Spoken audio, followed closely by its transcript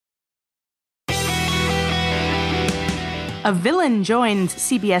A villain joins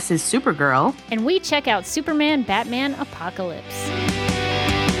CBS's Supergirl. And we check out Superman, Batman, Apocalypse.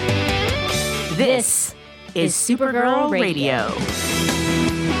 This is Supergirl Radio.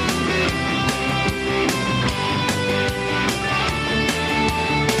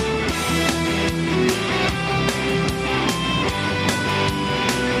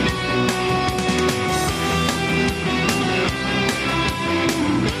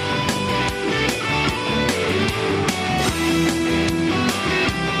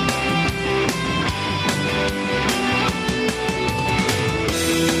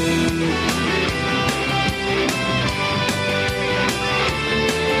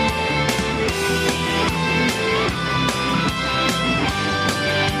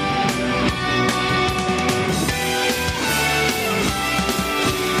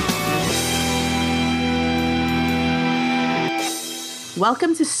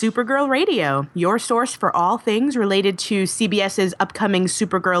 Welcome to Supergirl Radio, your source for all things related to CBS's upcoming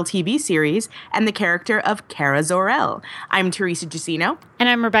Supergirl TV series and the character of Kara Zor-El. I'm Teresa Giussino. And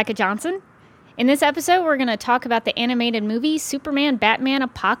I'm Rebecca Johnson. In this episode, we're going to talk about the animated movie Superman, Batman,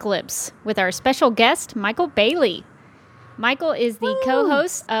 Apocalypse with our special guest, Michael Bailey. Michael is the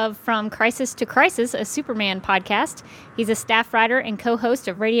co-host of From Crisis to Crisis, a Superman podcast. He's a staff writer and co-host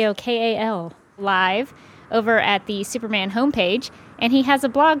of Radio KAL Live over at the Superman homepage, and he has a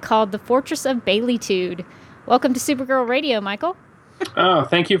blog called The Fortress of Baileytude. Welcome to Supergirl Radio, Michael. Oh,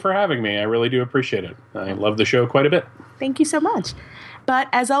 thank you for having me. I really do appreciate it. I love the show quite a bit. Thank you so much. But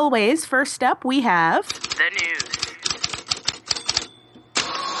as always, first up we have the news.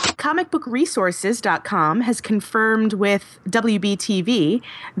 Comicbookresources.com has confirmed with WBTV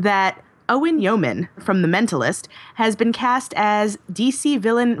that Owen Yeoman from The Mentalist has been cast as DC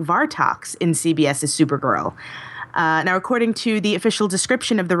villain Vartox in CBS's Supergirl. Now, according to the official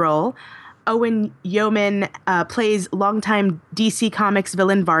description of the role, Owen Yeoman plays longtime DC Comics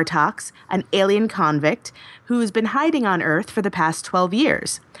villain Vartox, an alien convict who's been hiding on Earth for the past 12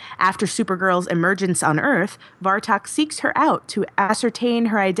 years. After Supergirl's emergence on Earth, Vartox seeks her out to ascertain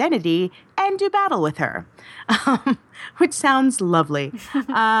her identity and do battle with her, which sounds lovely.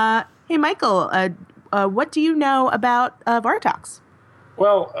 Hey, Michael, what do you know about Vartox?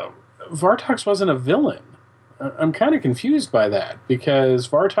 Well, Vartox wasn't a villain. I'm kind of confused by that, because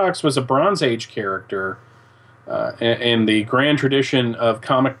Vartox was a Bronze Age character in the grand tradition of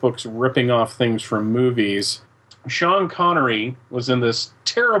comic books ripping off things from movies. Sean Connery was in this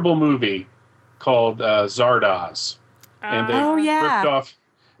terrible movie called Zardoz. And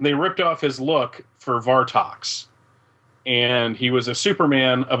they ripped off his look for Vartox. And he was a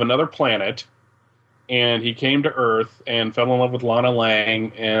Superman of another planet, and he came to Earth and fell in love with Lana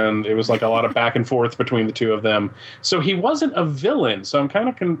Lang, and it was like a lot of back and forth between the two of them. So he wasn't a villain, so I'm kind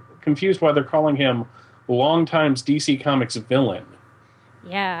of confused why they're calling him longtime's DC Comics villain.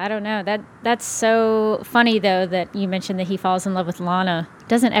 Yeah, I don't know. That's so funny, though, that you mentioned that he falls in love with Lana.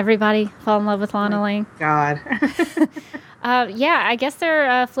 Doesn't everybody fall in love with Lana Lang? God. Yeah, I guess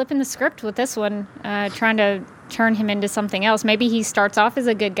they're flipping the script with this one, trying to turn him into something else. Maybe he starts off as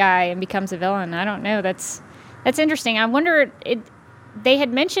a good guy and becomes a villain. I don't know. That's interesting. I wonder, they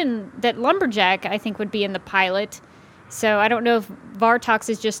had mentioned that Lumberjack, I think, would be in the pilot. So I don't know if Vartox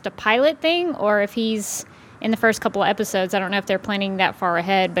is just a pilot thing or if he's in the first couple of episodes. I don't know if they're planning that far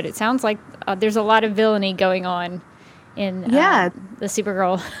ahead, but it sounds like there's a lot of villainy going on in the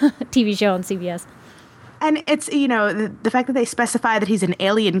Supergirl TV show on CBS. And it's, the fact that they specify that he's an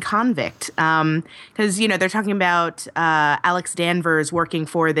alien convict, because, they're talking about Alex Danvers working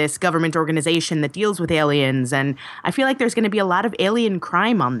for this government organization that deals with aliens. And I feel like there's going to be a lot of alien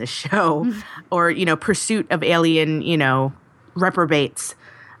crime on this show or, pursuit of alien, reprobates.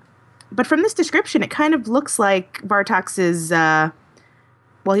 But from this description, it kind of looks like Vartox is,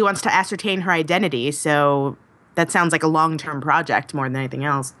 he wants to ascertain her identity. So that sounds like a long-term project more than anything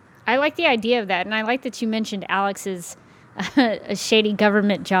else. I like the idea of that, and I like that you mentioned Alex's a shady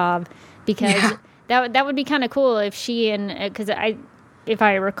government job, because that would be kind of cool if she and if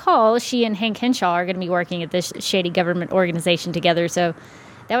I recall, she and Hank Henshaw are going to be working at this shady government organization together. So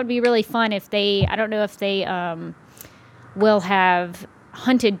that would be really fun if I don't know if they will have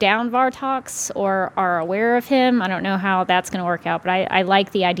hunted down Vartox or are aware of him. I don't know how that's going to work out, but I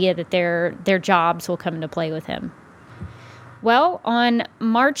like the idea that their jobs will come into play with him. Well, on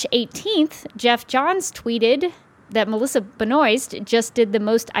March 18th, Jeff Johns tweeted that Melissa Benoist just did the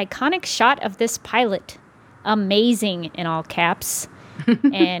most iconic shot of this pilot. Amazing, in all caps,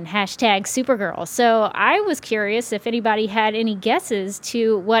 and hashtag Supergirl. So I was curious if anybody had any guesses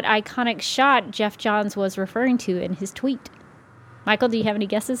to what iconic shot Jeff Johns was referring to in his tweet. Michael, do you have any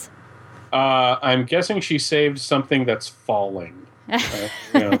guesses? I'm guessing she saved something that's falling.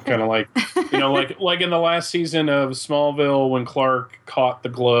 Kind of like, like in the last season of Smallville when Clark caught the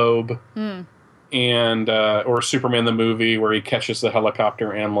globe, and or Superman the movie where he catches the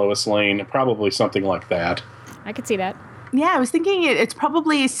helicopter and Lois Lane, probably something like that. I could see that. Yeah, I was thinking it's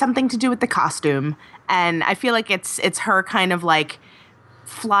probably something to do with the costume, and I feel like it's her kind of like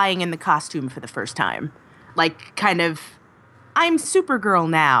flying in the costume for the first time, like kind of I'm Supergirl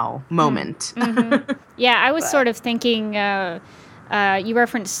now moment. Mm-hmm. Yeah, I was sort of thinking. You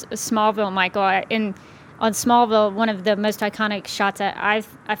referenced Smallville, Michael. On Smallville, one of the most iconic shots that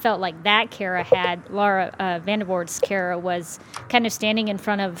I felt like that Kara had, Laura Vandervoort's Kara, was kind of standing in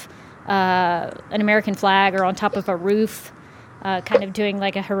front of an American flag or on top of a roof, kind of doing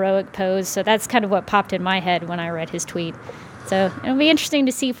like a heroic pose. So that's kind of what popped in my head when I read his tweet. So it'll be interesting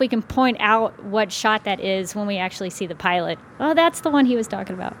to see if we can point out what shot that is when we actually see the pilot. Oh, that's the one he was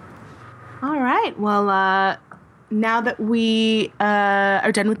talking about. All right. Well, now that we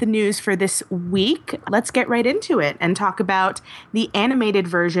are done with the news for this week, let's get right into it and talk about the animated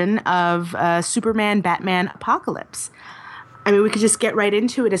version of Superman Batman Apocalypse. I mean, we could just get right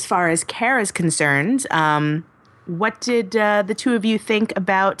into it as far as Kara's concerned. What did the two of you think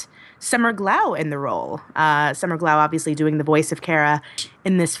about Summer Glau in the role? Summer Glau obviously doing the voice of Kara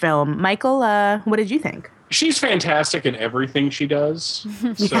in this film. Michael, what did you think? She's fantastic in everything she does.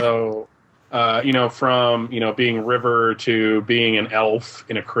 So, from being River to being an elf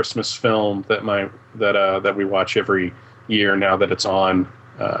in a Christmas film that we watch every year now that it's on,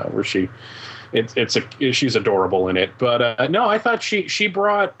 where she's adorable in it. But no, I thought she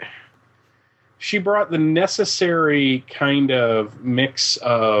brought the necessary kind of mix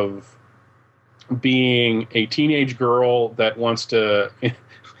of being a teenage girl that wants to.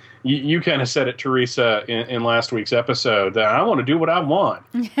 You kind of said it, Teresa, in last week's episode, that I want to do what I want.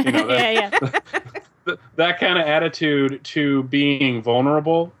 That kind of attitude to being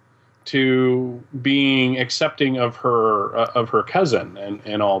vulnerable, to being accepting of her cousin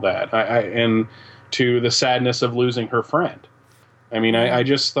and all that, and to the sadness of losing her friend. I mean, I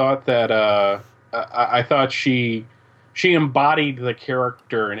just thought that I thought she embodied the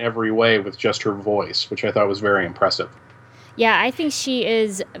character in every way with just her voice, which I thought was very impressive. Yeah, I think she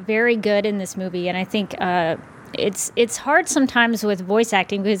is very good in this movie, and I think it's hard sometimes with voice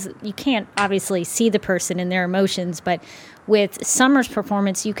acting because you can't obviously see the person and their emotions, but with Summer's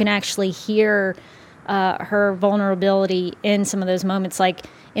performance, you can actually hear her vulnerability in some of those moments. Like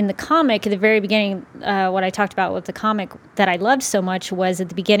in the comic, at the very beginning, what I talked about with the comic that I loved so much was at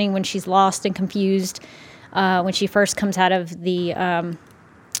the beginning when she's lost and confused, when she first comes out of the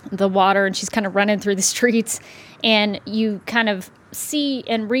water and she's kind of running through the streets, and you kind of see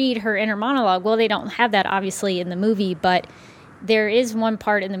and read her inner monologue. Well, they don't have that obviously in the movie, but there is one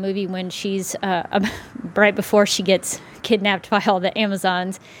part in the movie when she's right before she gets kidnapped by all the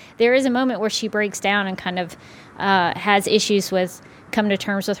Amazons. There is a moment where she breaks down and kind of has issues with come to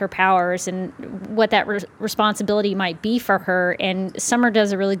terms with her powers and what that responsibility might be for her. And Summer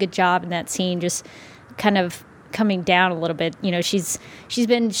does a really good job in that scene, just kind of coming down a little bit. She's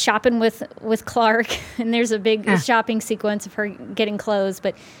been shopping with Clark, and there's a big shopping sequence of her getting clothes,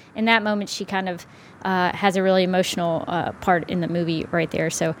 but in that moment she kind of has a really emotional part in the movie right there.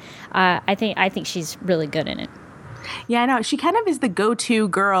 So I think she's really good in it. Yeah, I know. She kind of is the go-to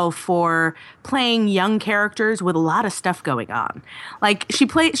girl for playing young characters with a lot of stuff going on. Like she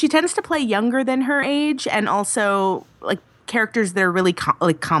tends to play younger than her age, and also like characters that are really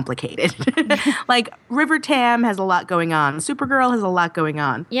complicated. Like River Tam has a lot going on. Supergirl has a lot going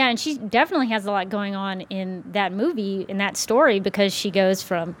on. Yeah, and she definitely has a lot going on in that movie, in that story, because she goes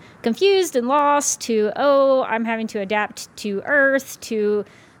from confused and lost to, oh, I'm having to adapt to Earth, to,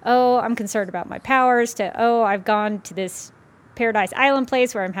 oh, I'm concerned about my powers, to, oh, I've gone to this Paradise Island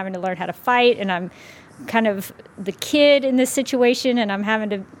place where I'm having to learn how to fight, and I'm kind of the kid in this situation, and I'm having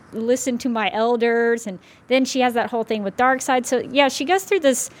to listen to my elders. And then she has that whole thing with Darkseid. So yeah, she goes through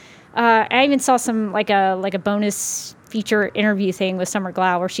this. I even saw some like a bonus feature interview thing with Summer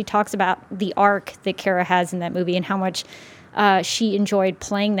Glau where she talks about the arc that Kara has in that movie and how much she enjoyed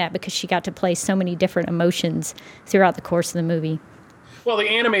playing that because she got to play so many different emotions throughout the course of the movie. Well, the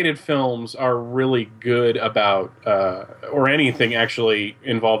animated films are really good about, or anything actually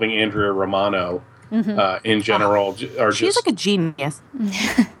involving Andrea Romano. In general, she's like a genius.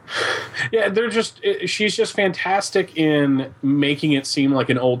 Yeah, she's just fantastic in making it seem like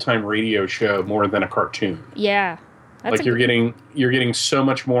an old time radio show more than a cartoon. Yeah, like you're getting so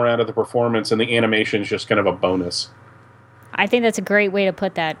much more out of the performance, and the animation is just kind of a bonus. I think that's a great way to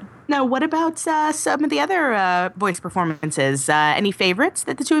put that. Now, what about some of the other voice performances? Any favorites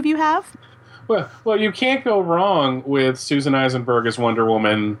that the two of you have? Well, you can't go wrong with Susan Eisenberg as Wonder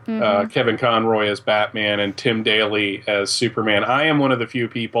Woman, Kevin Conroy as Batman, and Tim Daly as Superman. I am one of the few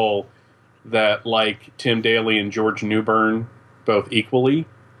people that like Tim Daly and George Newbern both equally,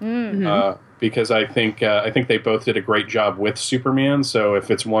 because I think they both did a great job with Superman. So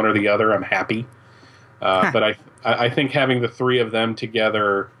if it's one or the other, I'm happy. But I think having the three of them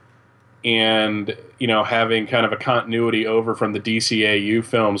together, and having kind of a continuity over from the DCAU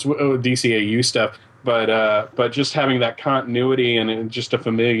films, DCAU stuff, but just having that continuity and just a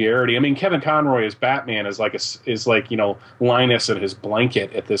familiarity. I mean, Kevin Conroy as Batman is like Linus and his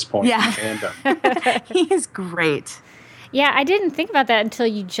blanket at this point. Yeah, in fandom. He is great. Yeah, I didn't think about that until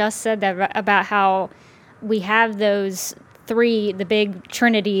you just said that about how we have those three, the big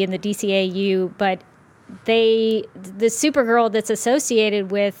trinity in the DCAU, but the Supergirl that's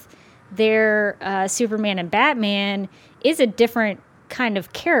associated with their Superman and Batman is a different kind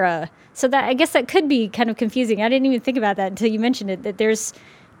of Kara. So that, I guess that could be kind of confusing. I didn't even think about that until you mentioned it, that there's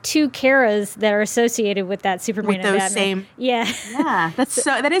two Karas that are associated with that Superman with and those Batman. Same. Yeah.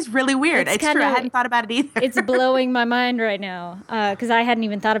 That is really weird. It's true. I hadn't thought about it either. It's blowing my mind right now because I hadn't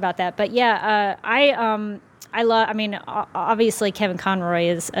even thought about that. But yeah, I love. I mean, obviously Kevin Conroy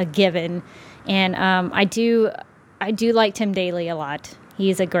is a given, and I do like Tim Daly a lot.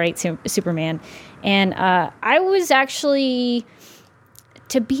 He's a great Superman. And I was actually,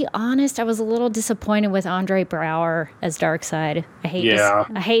 to be honest, I was a little disappointed with Andre Braugher as Darkseid. I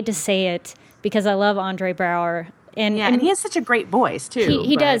hate to say it because I love Andre Braugher. And he has such a great voice, too.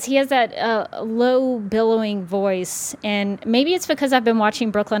 He does. He has that low, billowing voice. And maybe it's because I've been watching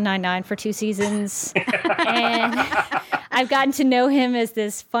Brooklyn Nine-Nine for 2 seasons. And I've gotten to know him as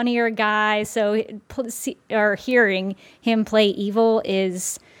this funnier guy. So hearing him play evil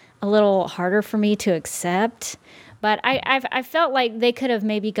is a little harder for me to accept. But I felt like they could have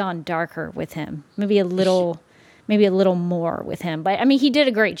maybe gone darker with him. Maybe a little more with him. But I mean, he did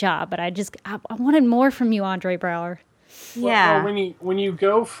a great job, but I wanted more from you, Andre Braugher. Yeah. Well, when you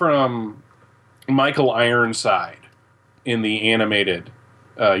go from Michael Ironside in the animated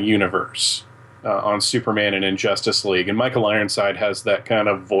universe on Superman and in Justice League, and Michael Ironside has that kind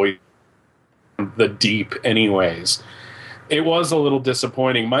of voice, the deep anyways, it was a little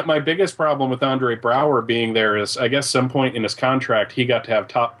disappointing. My biggest problem with Andre Braugher being there is, I guess some point in his contract, he got to have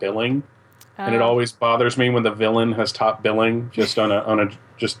top billing. And it always bothers me when the villain has top billing, just on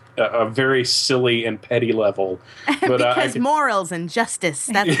a very silly and petty level. But, because morals and justice,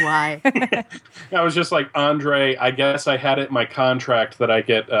 that's why. I was just like, Andre, I guess I had it in my contract that I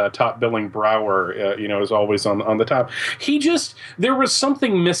get top billing Braugher, is always on the top. There was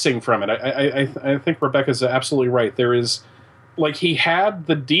something missing from it. I think Rebecca's absolutely right. There is, like, he had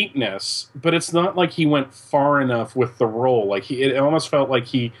the deepness, but it's not like he went far enough with the role. Like, it almost felt like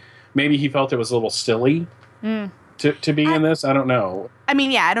maybe he felt it was a little silly to be in this. I don't know. I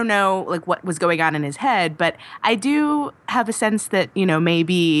mean, yeah, I don't know like what was going on in his head, but I do have a sense that,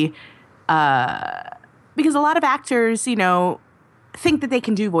 maybe because a lot of actors, think that they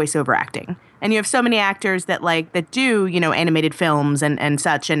can do voiceover acting. And you have so many actors that do, animated films and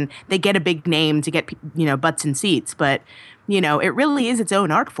such, and they get a big name to get, butts in seats. But, it really is its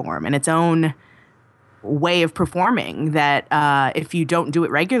own art form and its own way of performing that if you don't do it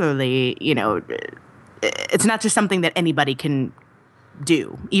regularly, it's not just something that anybody can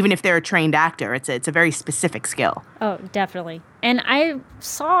do. Even if they're a trained actor, it's a very specific skill. Oh, definitely. And I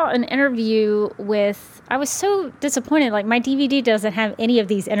saw an interview I was so disappointed. Like, my DVD doesn't have any of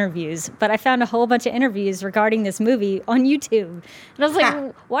these interviews, but I found a whole bunch of interviews regarding this movie on YouTube. And I was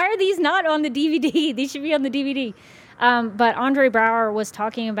like, why are these not on the DVD? These should be on the DVD. But Andre Braugher was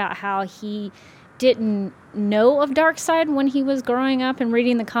talking about how he didn't know of Darkseid when he was growing up and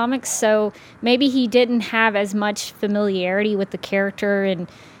reading the comics, so maybe he didn't have as much familiarity with the character, and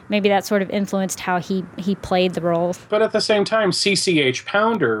maybe that sort of influenced how he played the role. But at the same time, CCH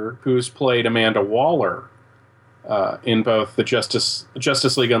Pounder, who's played Amanda Waller in both the Justice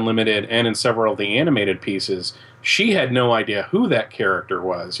League Unlimited and in several of the animated pieces, she had no idea who that character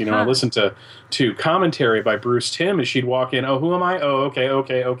was. I listened to commentary by Bruce Timm as she'd walk in, who am I? Oh,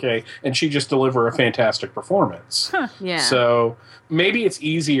 okay. And she'd just deliver a fantastic performance. Huh. Yeah. So maybe it's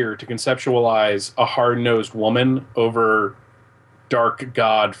easier to conceptualize a hard-nosed woman over dark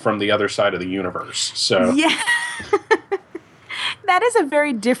god from the other side of the universe. So yeah. That is a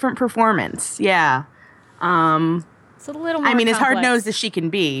very different performance. Yeah. It's a little more as complex. hard-nosed as she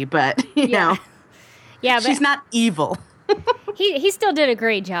can be, but, Yeah, but she's not evil. he still did a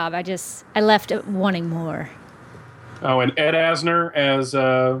great job. I left wanting more. Oh, and Ed Asner as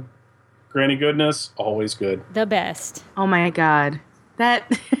Granny Goodness, always good. The best. Oh my God.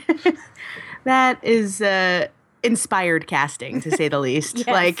 That that is inspired casting, to say the least. Yes.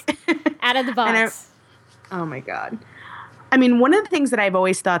 Like Out of the box. oh my God. I mean, one of the things that I've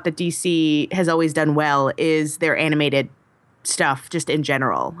always thought that DC has always done well is their animated stuff, just in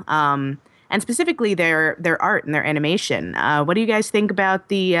general, and specifically their art and their animation. What do you guys think about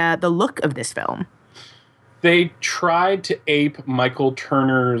the look of this film? They tried to ape Michael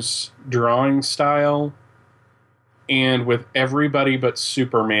Turner's drawing style, and with everybody but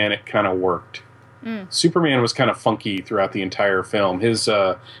Superman, it kind of worked. Superman was kind of funky throughout the entire film. His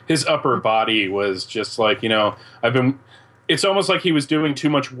upper body was just like, it's almost like he was doing too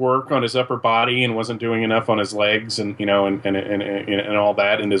much work on his upper body and wasn't doing enough on his legs and all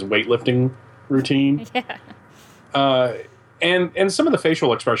that in his weightlifting routine. Yeah. And some of the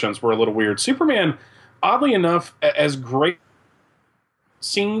facial expressions were a little weird. Superman, oddly enough, as great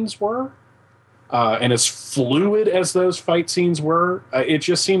scenes were, and as fluid as those fight scenes were, it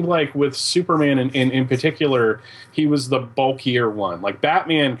just seemed like with Superman in particular, he was the bulkier one. Like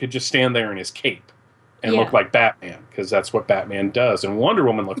Batman could just stand there in his cape and look like Batman, because that's what Batman does. And Wonder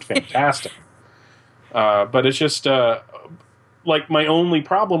Woman looked fantastic. But it's just like my only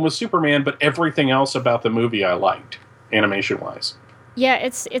problem with Superman, but everything else about the movie I liked, animation-wise. Yeah,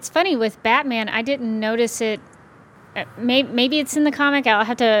 it's funny with Batman. I didn't notice it. Maybe it's in the comic. I'll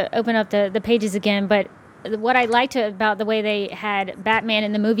have to open up the pages again. But what I liked about the way they had Batman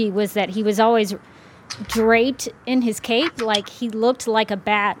in the movie was that he was always draped in his cape. Like, he looked like a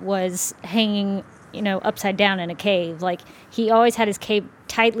bat was hanging, upside down in a cave. Like, he always had his cape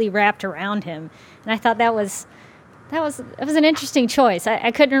tightly wrapped around him. And I thought that was an interesting choice. I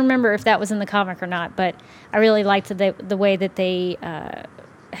couldn't remember if that was in the comic or not, but I really liked the way that they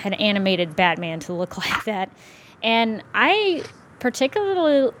had animated Batman to look like that. And I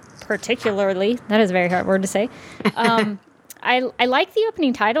particularly, that is a very hard word to say, I like the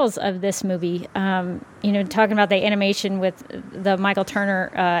opening titles of this movie. Talking about the animation with the Michael Turner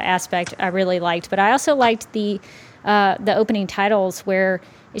aspect, I really liked. But I also liked the opening titles where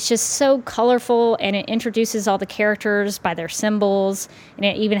it's just so colorful, and it introduces all the characters by their symbols, and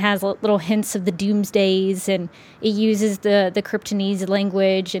it even has little hints of the Doomsdays, and it uses the Kryptonese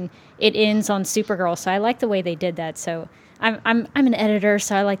language, and it ends on Supergirl. So I like the way they did that. So I'm an editor,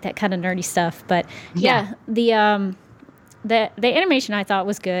 so I like that kind of nerdy stuff. But yeah, the animation I thought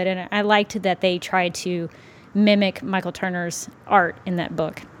was good, and I liked that they tried to mimic Michael Turner's art in that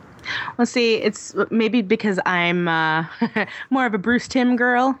book. Well, see, it's maybe because I'm more of a Bruce Timm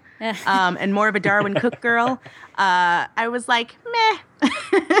girl and more of a Darwin Cook girl. I was like, meh.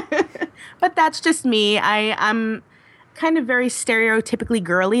 But that's just me. I'm kind of very stereotypically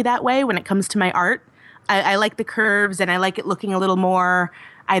girly that way when it comes to my art. I like the curves, and I like it looking a little more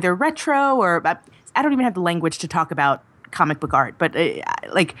either retro or I don't even have the language to talk about comic book art, but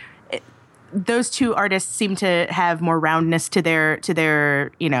those two artists seem to have more roundness to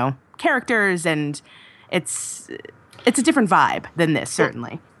their characters, and it's a different vibe than this,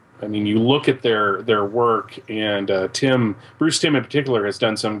 certainly. I mean, you look at their work, and Bruce Timm in particular has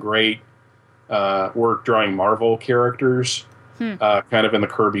done some great work drawing Marvel characters, kind of in the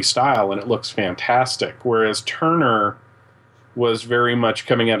Kirby style, and it looks fantastic. Whereas Turner was very much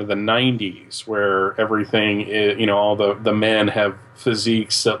coming out of the 90s, where everything is, all the men have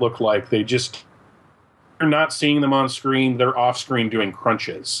physiques that look like you're not seeing them on screen, they're off screen doing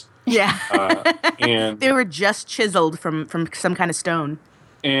crunches. Yeah. And they were just chiseled from some kind of stone.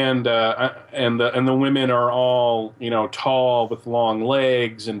 And the women are all, tall with long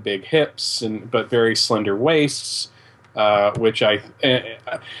legs and big hips, but very slender waists, which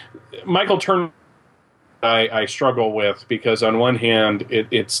Michael Turner I struggle with, because on one hand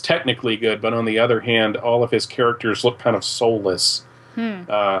it's technically good, but on the other hand all of his characters look kind of soulless.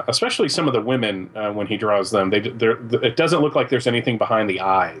 Especially some of the women when he draws them. It doesn't look like there's anything behind the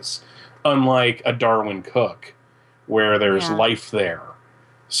eyes, unlike a Darwin Cook, where there's life there.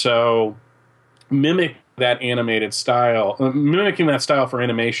 So mimicking that style for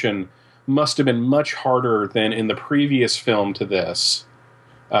animation must have been much harder than in the previous film to this,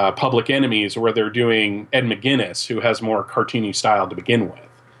 Public Enemies, where they're doing Ed McGuinness, who has more cartoony style to begin with.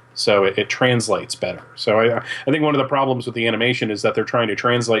 So it translates better. So I think one of the problems with the animation is that they're trying to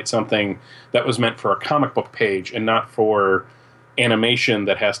translate something that was meant for a comic book page and not for animation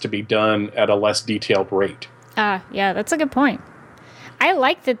that has to be done at a less detailed rate. Yeah, that's a good point. I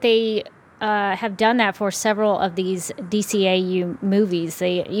like that they have done that for several of these DCAU movies.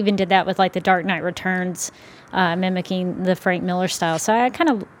 They even did that with like The Dark Knight Returns, mimicking the Frank Miller style. So I kind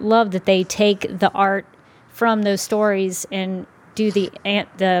of love that they take the art from those stories and do the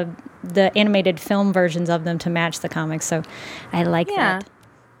animated film versions of them to match the comics. So I like that.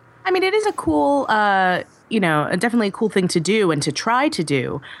 I mean, it is a cool, definitely a cool thing to do and to try to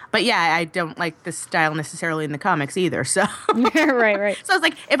do. But yeah, I don't like the style necessarily in the comics either. So right. So I was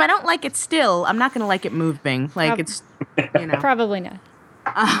like, if I don't like it still, I'm not going to like it moving. Like it's, Probably not.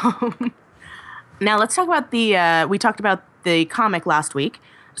 Now let's talk about we talked about the comic last week.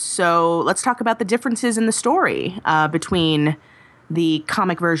 So let's talk about the differences in the story between the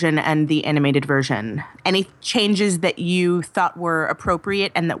comic version and the animated version. Any changes that you thought were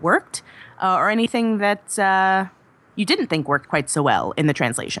appropriate and that worked, or anything that you didn't think worked quite so well in the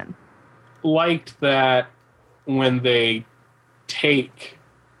translation? Liked that when they take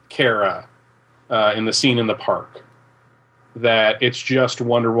Kara in the scene in the park, that it's just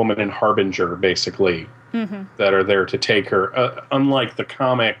Wonder Woman and Harbinger, basically, that are there to take her. Unlike the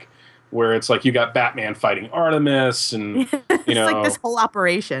comic, where it's like you got Batman fighting Artemis, and it's like this whole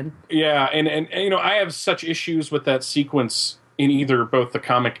operation. Yeah, and I have such issues with that sequence in either both the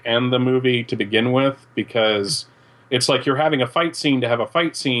comic and the movie to begin with, because it's like you're having a fight scene to have a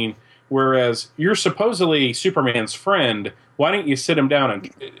fight scene, whereas you're supposedly Superman's friend. Why don't you sit him down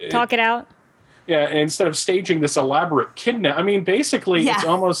and talk it out? Yeah, instead of staging this elaborate kidnap. I mean, basically, it's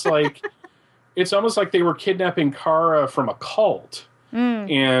almost like they were kidnapping Kara from a cult.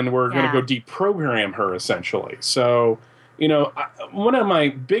 And we're going to go deprogram her, essentially. So, one of my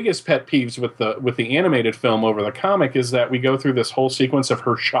biggest pet peeves with the animated film over the comic is that we go through this whole sequence of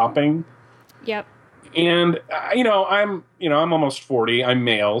her shopping. Yep. And I'm almost 40. I'm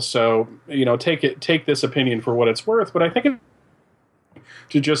male, so take this opinion for what it's worth. But I think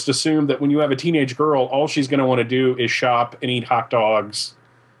to just assume that when you have a teenage girl, all she's going to want to do is shop and eat hot dogs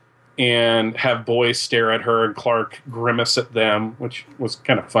and have boys stare at her and Clark grimace at them, which was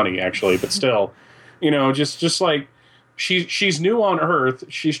kind of funny, actually, but still, just like she's new on Earth.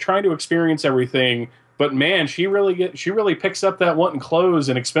 She's trying to experience everything, but man, she really picks up that wanting clothes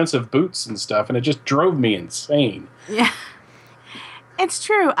and expensive boots and stuff, and it just drove me insane. Yeah, it's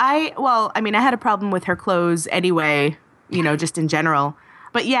true. I had a problem with her clothes anyway, just in general.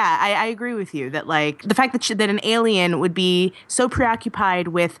 But yeah, I agree with you that like the fact that an alien would be so preoccupied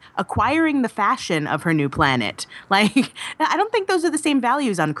with acquiring the fashion of her new planet. Like, I don't think those are the same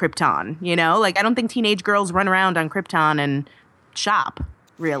values on Krypton, Like, I don't think teenage girls run around on Krypton and shop,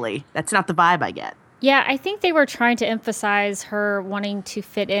 really. That's not the vibe I get. Yeah, I think they were trying to emphasize her wanting to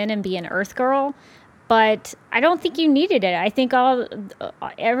fit in and be an Earth girl. But I don't think you needed it. I think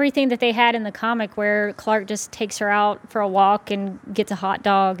everything that they had in the comic where Clark just takes her out for a walk and gets a hot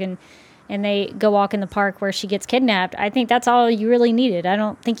dog and they go walk in the park where she gets kidnapped, I think that's all you really needed. I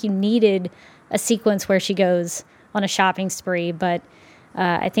don't think you needed a sequence where she goes on a shopping spree. But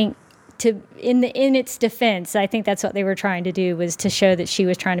I think in its defense, I think that's what they were trying to do, was to show that she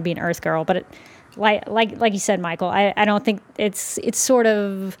was trying to be an Earth girl. But like you said, Michael, I don't think it's sort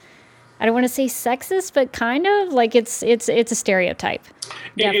of, I don't want to say sexist, but kind of like it's a stereotype.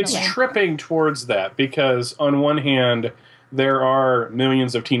 Definitely. It's tripping towards that, because on one hand, there are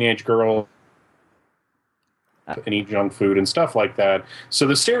millions of teenage girls and eat junk food and stuff like that. So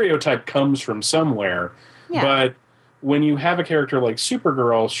the stereotype comes from somewhere. Yeah. But when you have a character like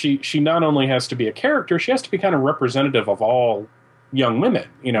Supergirl, she not only has to be a character, she has to be kind of representative of all young women,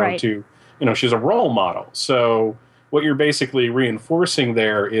 right. She's a role model. So what you're basically reinforcing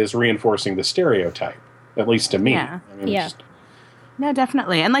there is reinforcing the stereotype, at least to me. Yeah. Yeah. No,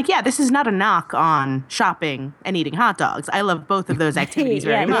 definitely. And this is not a knock on shopping and eating hot dogs. I love both of those activities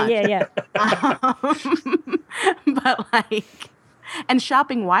very much. Yeah. But and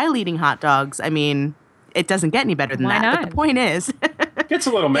shopping while eating hot dogs, I mean, it doesn't get any better than Why that. not? But the point is, it gets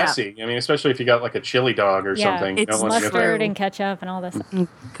a little messy. I mean, especially if you got like a chili dog or something. It's mustard and ketchup and all this stuff.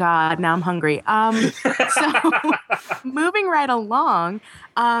 God, now I'm hungry. So moving right along,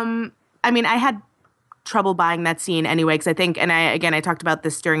 I had trouble buying that scene anyway, because I think, and I talked about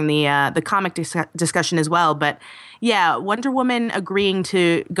this during the comic discussion as well, but yeah, Wonder Woman agreeing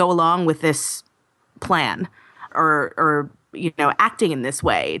to go along with this plan or acting in this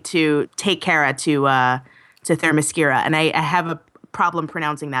way to take Kara to Themyscira, and I have a problem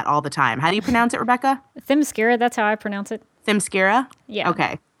pronouncing that all the time. How do you pronounce it, Rebecca? Themyscira, that's how I pronounce it. Themyscira? Yeah.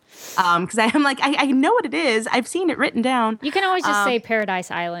 Okay. Because I'm like, I know what it is. I've seen it written down. You can always just say Paradise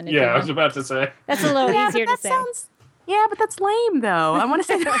Island. Yeah, I was about to say. That's a little easier to say. Yeah, but that's lame, though. I want to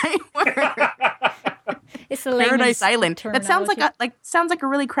say the right word. It's the Paradise Island. That sounds like a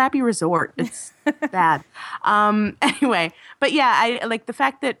really crappy resort. It's bad. Anyway, but yeah, I like the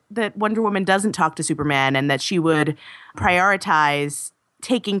fact that Wonder Woman doesn't talk to Superman and that she would prioritize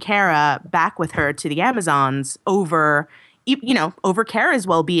taking Kara back with her to the Amazons over over Kara's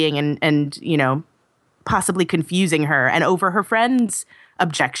well-being and possibly confusing her and over her friends'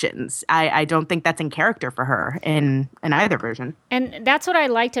 objections. I don't think that's in character for her in either version. And that's what I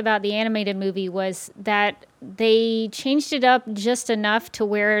liked about the animated movie was that they changed it up just enough to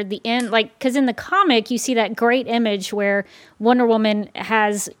where the end, like, because in the comic you see that great image where Wonder Woman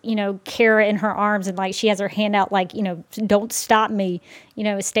has, Kara in her arms and like she has her hand out like, don't stop me,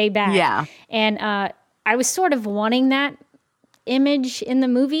 stay back. Yeah. And I was sort of wanting that image in the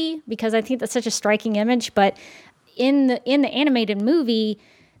movie because I think that's such a striking image, but in the animated movie,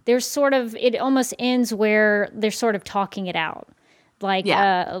 there's sort of, it almost ends where they're sort of talking it out. Like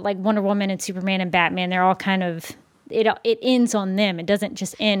Wonder Woman and Superman and Batman, they're all kind of, it ends on them. It doesn't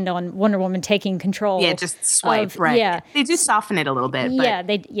just end on Wonder Woman taking control. Yeah, just swipe, right. Yeah. They do soften it a little bit. But.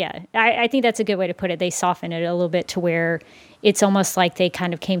 I think that's a good way to put it. They soften it a little bit to where it's almost like they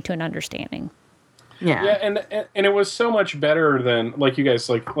kind of came to an understanding. Yeah, and it was so much better than, like you guys,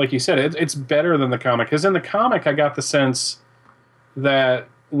 like you said, it's better than the comic. Because in the comic, I got the sense that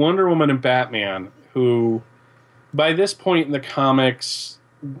Wonder Woman and Batman, who by this point in the comics,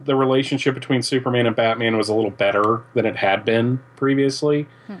 the relationship between Superman and Batman was a little better than it had been previously.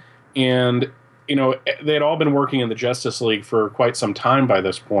 And, they had all been working in the Justice League for quite some time by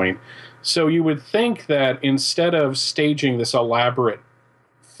this point. So you would think that instead of staging this elaborate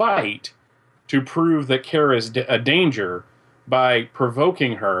fight to prove that Kara is a danger by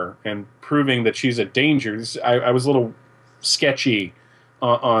provoking her and proving that she's a danger. I was a little sketchy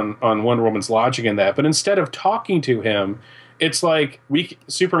on Wonder Woman's logic in that. But instead of talking to him, it's like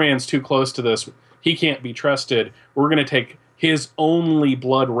Superman's too close to this. He can't be trusted. We're going to take his only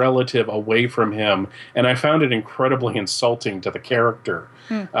blood relative away from him. And I found it incredibly insulting to the character.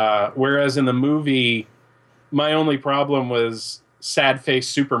 Whereas in the movie, my only problem was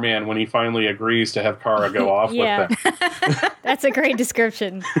sad-faced Superman when he finally agrees to have Kara go off with them. That's a great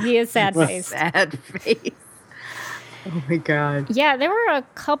description. He is sad-faced. Sad face. Oh my God. Yeah, there were a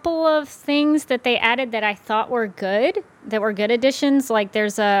couple of things that they added that I thought were good, additions. Like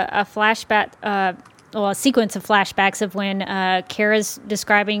there's a flashback, a sequence of flashbacks of when Kara's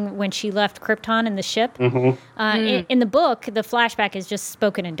describing when she left Krypton in the ship. In the book, the flashback is just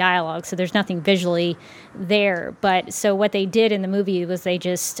spoken in dialogue, so there's nothing visually there. But so what they did in the movie was they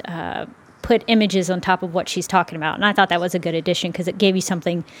just put images on top of what she's talking about. And I thought that was a good addition because it gave you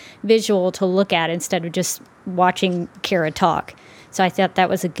something visual to look at instead of just watching Kara talk. So I thought that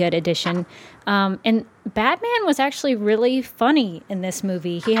was a good addition. And Batman was actually really funny in this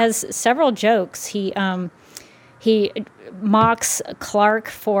movie. He has several jokes. He mocks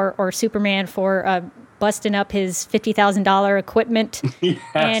Clark or Superman for busting up his $50,000 equipment.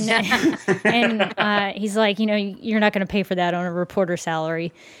 Yes. And he's like, you're not going to pay for that on a reporter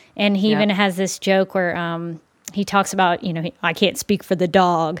salary. And he even has this joke where he talks about, I can't speak for the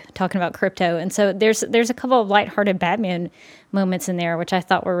dog, talking about Krypto. And so there's a couple of lighthearted Batman moments in there, which I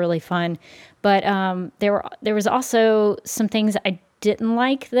thought were really fun. But there was also some things I didn't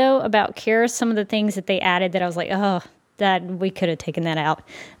like, though, about Kara. Some of the things that they added that I was like, oh, that we could have taken that out.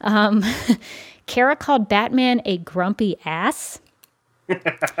 Kara called Batman a grumpy ass.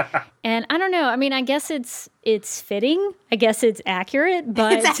 And I don't know. I mean, I guess it's fitting. I guess it's accurate,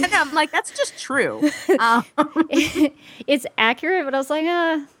 but I'm like, that's just true. It's accurate, but I was like,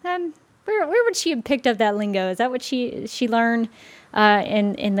 where would she have picked up that lingo? Is that what she learned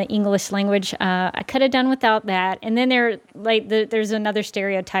in the English language? I could have done without that. And then there's another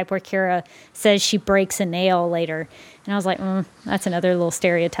stereotype where Kara says she breaks a nail later, and I was like, that's another little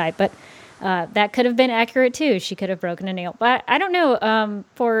stereotype, but. That could have been accurate too. She could have broken a nail, but I don't know.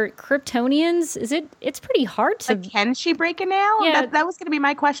 For Kryptonians, it's pretty hard to. Like, can she break a nail? Yeah. That was going to be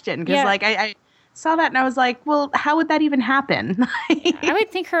my question because, I saw that and I was like, well, how would that even happen? I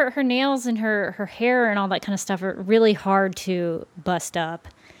would think her nails and her hair and all that kind of stuff are really hard to bust up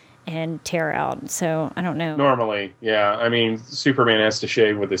and tear out. So I don't know. Normally, yeah. I mean, Superman has to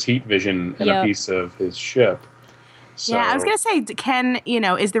shave with his heat vision and a piece of his ship. So. Yeah, I was going to say,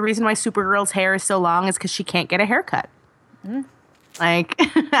 is the reason why Supergirl's hair is so long is because she can't get a haircut? Like,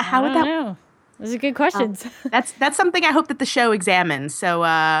 how would that... know. Those are good questions. That's something I hope that the show examines. So,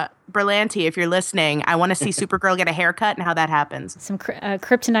 Berlanti, if you're listening, I want to see Supergirl get a haircut and how that happens. Some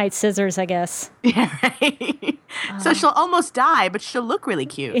kryptonite scissors, I guess. Yeah, right. So she'll almost die, but she'll look really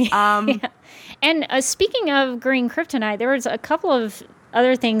cute. Yeah. And speaking of green kryptonite, there was a couple of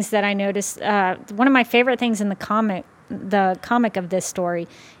other things that I noticed. One of my favorite things in the comic of this story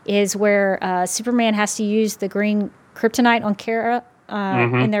is where Superman has to use the green kryptonite on Kara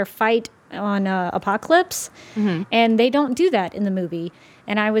in their fight on Apocalypse, and they don't do that in the movie.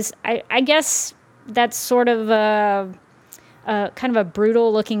 And I guess that's sort of kind of a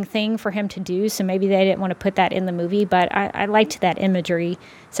brutal looking thing for him to do. So maybe they didn't want to put that in the movie, but I liked that imagery.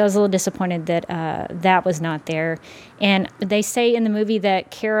 So I was a little disappointed that that was not there. And they say in the movie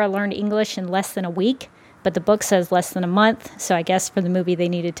that Kara learned English in less than a week, but the book says less than a month. So I guess for the movie they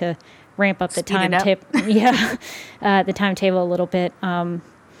needed to ramp up the timetable. The timetable a little bit.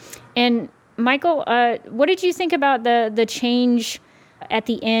 And Michael, what did you think about the change at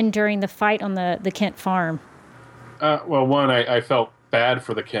the end during the fight on the Kent farm? Well, one, I felt bad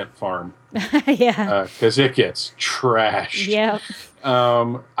for the Kent farm. Yeah. Because it gets trashed. Yeah.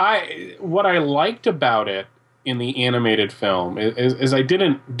 What I liked about it in the animated film is I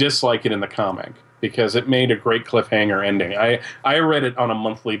didn't dislike it in the comic because it made a great cliffhanger ending. I read it on a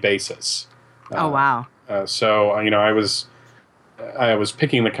monthly basis. Oh, wow. So, I was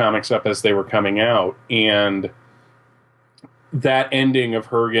picking the comics up as they were coming out, and that ending of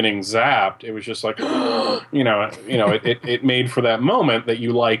her getting zapped, it was just like, it made for that moment that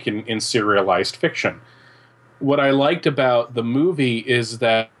you like in serialized fiction. What I liked about the movie is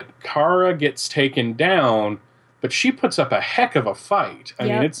that Kara gets taken down, but she puts up a heck of a fight. I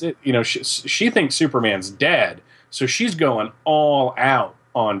mean, she thinks Superman's dead, so she's going all out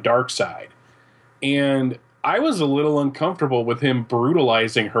on Darkseid. And I was a little uncomfortable with him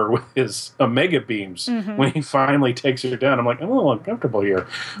brutalizing her with his Omega beams when he finally takes her down. I'm like, I'm a little uncomfortable here.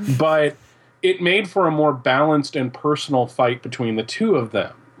 But it made for a more balanced and personal fight between the two of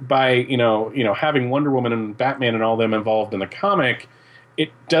them. By, having Wonder Woman and Batman and all them involved in the comic,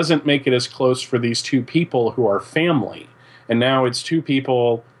 it doesn't make it as close for these two people who are family. And now it's two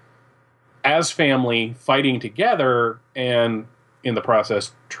people as family fighting together and in the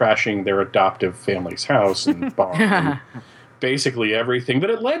process trashing their adoptive family's house and barn and basically everything. But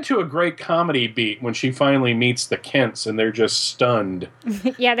it led to a great comedy beat when she finally meets the Kents and they're just stunned.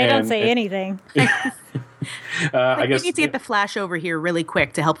 Yeah, they don't say anything. I guess we need to get the Flash over here really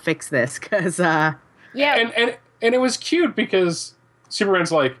quick to help fix this, because and it was cute because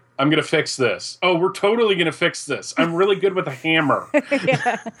Superman's like, I'm gonna fix this. Oh, we're totally gonna fix this. I'm really good with a hammer.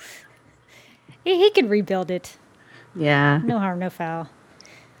 Yeah. He could rebuild it. Yeah. No harm, no foul.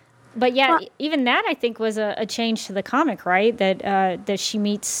 But yeah, even that I think was a change to the comic, right? That she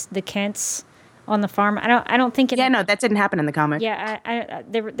meets the Kents on the farm. I don't think it. Yeah, no, that didn't happen in the comic. Yeah,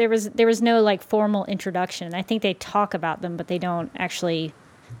 there was no like formal introduction. I think they talk about them, but they don't actually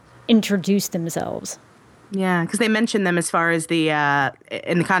introduce themselves. Yeah, because they mention them as far as the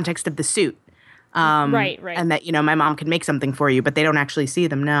in the context of the suit. Right. And that my mom can make something for you, but they don't actually see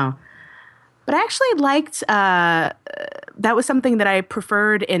them now. But I actually liked that was something that I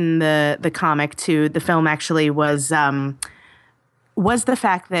preferred in the comic to the film. Actually, was the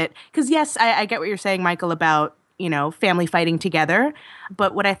fact that, because yes, I get what you're saying, Michael, about family fighting together.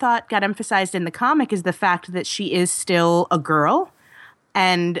 But what I thought got emphasized in the comic is the fact that she is still a girl,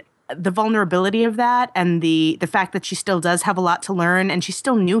 and the vulnerability of that, and the fact that she still does have a lot to learn, and she's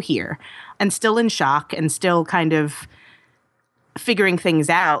still new here, and still in shock, and still kind of figuring things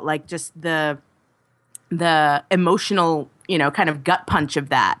out, like just the emotional, kind of gut punch of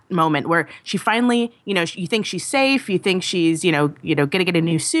that moment where she finally, you think she's safe, you think she's, gonna get a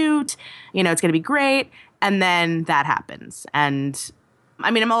new suit, it's gonna be great, and then that happens. And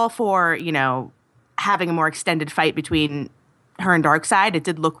I mean, I'm all for, having a more extended fight between her and Darkseid. It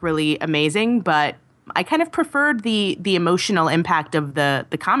did look really amazing, but I kind of preferred the emotional impact of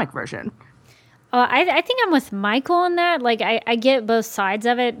the comic version. I think I'm with Michael on that. Like, I get both sides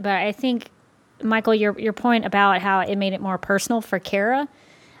of it, but I think, Michael, your point about how it made it more personal for Kara,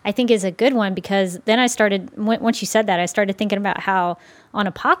 I think is a good one, because then I started, once you said that, I started thinking about how on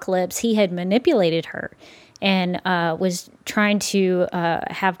Apocalypse he had manipulated her and was trying to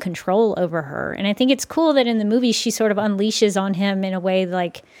have control over her. And I think it's cool that in the movie she sort of unleashes on him in a way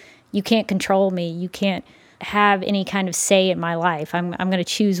like, you can't control me. You can't have any kind of say in my life. I'm going to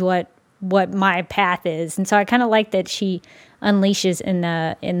choose what my path is. And so I kind of like that she unleashes in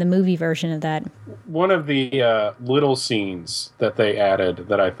the movie version of that. One of the little scenes that they added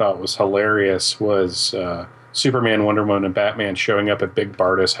that I thought was hilarious was Superman, Wonder Woman, and Batman showing up at Big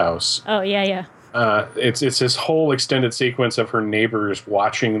Barda's house. Oh, yeah. It's this whole extended sequence of her neighbors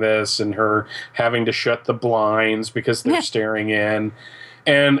watching this and her having to shut the blinds because they're staring in.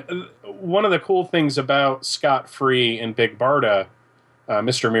 And one of the cool things about Scott Free and Big Barda,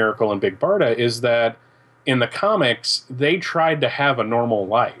 Mr. Miracle and Big Barda, is that in the comics, they tried to have a normal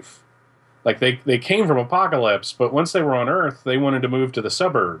life. Like, they came from Apocalypse, but once they were on Earth, they wanted to move to the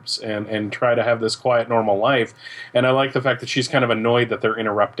suburbs and try to have this quiet, normal life. And I like the fact that she's kind of annoyed that they're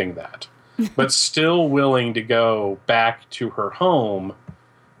interrupting that, but still willing to go back to her home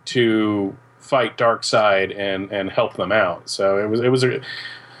to fight Darkseid and help them out. So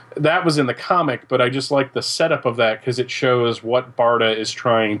that was in the comic, but I just like the setup of that because it shows what Barda is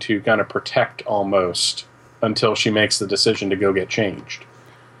trying to kind of protect almost until she makes the decision to go get changed.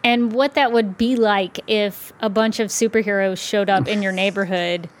 And what that would be like if a bunch of superheroes showed up in your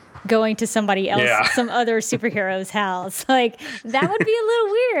neighborhood going to somebody else, some other superhero's house. Like, that would be a little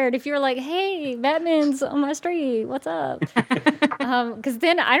weird if you were like, hey, Batman's on my street. What's up? Because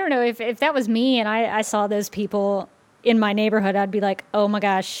then, I don't know, if that was me and I saw those people in my neighborhood, I'd be like, oh my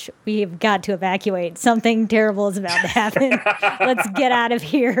gosh, we've got to evacuate. Something terrible is about to happen. Let's get out of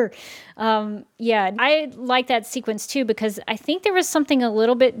here. I like that sequence too, because I think there was something a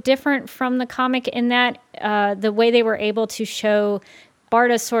little bit different from the comic in that the way they were able to show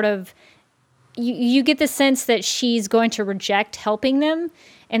Barda sort of, you get the sense that she's going to reject helping them,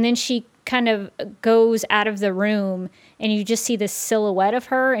 and then she kind of goes out of the room and you just see this silhouette of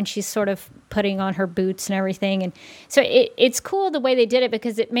her and she's sort of putting on her boots and everything. And so it's cool the way they did it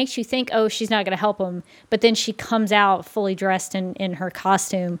because it makes you think, oh, she's not going to help him. But then she comes out fully dressed in her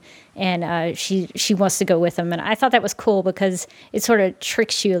costume and she wants to go with him. And I thought that was cool because it sort of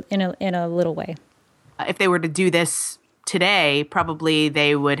tricks you in a little way. If they were to do this today, probably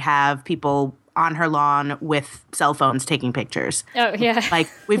they would have people on her lawn with cell phones taking pictures. Oh, yeah. Like,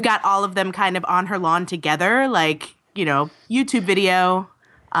 we've got all of them kind of on her lawn together, like, YouTube video.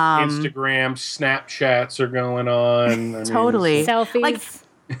 Instagram, Snapchats are going on. Totally. Selfies. Like,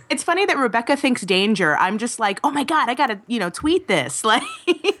 it's funny that Rebecca thinks danger. I'm just like, oh my God, I gotta, tweet this. Like,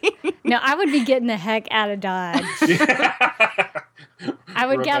 no, I would be getting the heck out of Dodge. I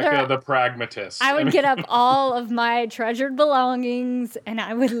would Rebecca the pragmatist. I would get up all of my treasured belongings and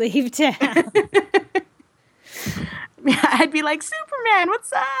I would leave town. I'd be like, Superman,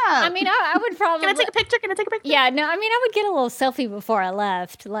 what's up? I mean, I would probably... Can I take a picture? Yeah, no, I mean, I would get a little selfie before I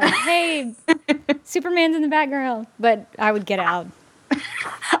left. Like, hey, Superman's in the background. But I would get out.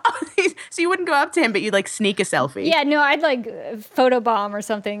 So you wouldn't go up to him, but you'd, like, sneak a selfie? Yeah, no, I'd, like, photobomb or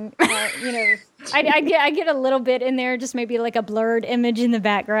something. I'd get a little bit in there, just maybe, like, a blurred image in the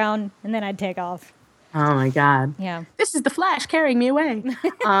background, and then I'd take off. Oh, my God. Yeah. This is the Flash carrying me away.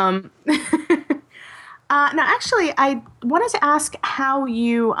 Now, actually, I wanted to ask how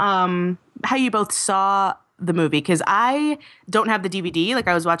you both saw the movie, because I don't have the DVD. Like,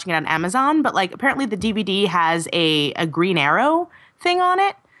 I was watching it on Amazon, but, like, apparently the DVD has a Green Arrow thing on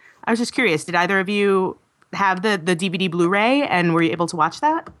it. I was just curious, did either of you have the DVD Blu-ray, and were you able to watch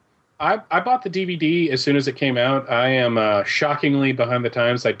that? I bought the DVD as soon as it came out. I am shockingly behind the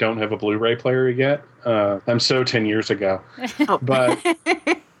times. I don't have a Blu-ray player yet. I'm so 10 years ago. Oh. But...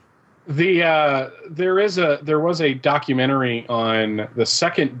 there was a documentary on the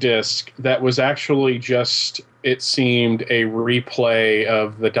second disc that was actually just, it seemed, a replay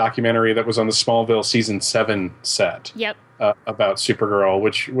of the documentary that was on the Smallville season 7 set. Yep. About Supergirl,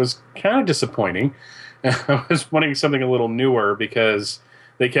 which was kind of disappointing. I was wanting something a little newer because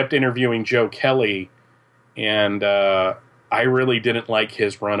they kept interviewing Joe Kelly, and I really didn't like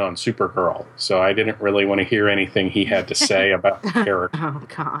his run on Supergirl, so I didn't really want to hear anything he had to say about the character. Oh,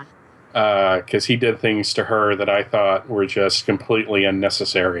 God. Because he did things to her that I thought were just completely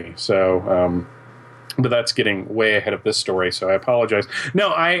unnecessary. So, but that's getting way ahead of this story, so I apologize. No,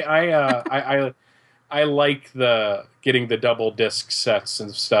 I like the getting the double disc sets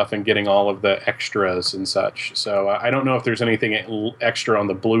and stuff and getting all of the extras and such. So I don't know if there's anything extra on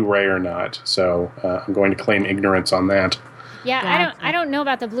the Blu-ray or not. So I'm going to claim ignorance on that. Yeah, I don't know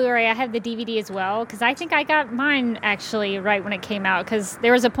about the Blu-ray. I have the DVD as well, because I think I got mine actually right when it came out, because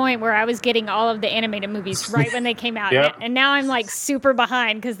there was a point where I was getting all of the animated movies right when they came out. Yep. And now I'm like super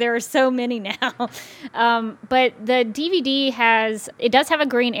behind because there are so many now. But the DVD does have a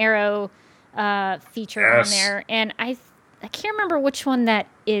Green Arrow feature on there, and I can't remember which one that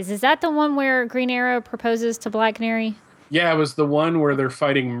is. Is that the one where Green Arrow proposes to Black Canary? Yeah, it was the one where they're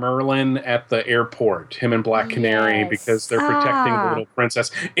fighting Merlin at the airport, him and Black Canary, because they're protecting the little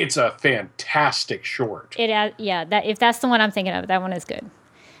princess. It's a fantastic short. If that's the one I'm thinking of, that one is good.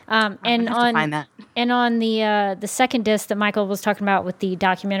 And find that. And on the second disc that Michael was talking about with the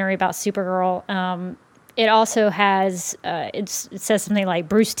documentary about Supergirl, it also has it says something like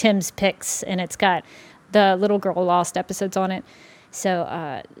Bruce Timm's picks, and it's got the Little Girl Lost episodes on it.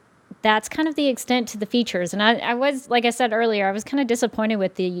 So that's kind of the extent to the features. And I was, like I said earlier, I was kind of disappointed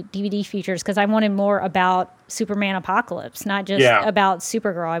with the DVD features because I wanted more about Superman Apocalypse, not just about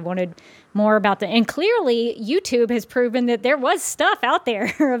Supergirl. I wanted more about and clearly YouTube has proven that there was stuff out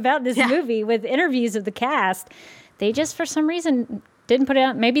there about this movie with interviews of the cast. They just, for some reason, didn't put it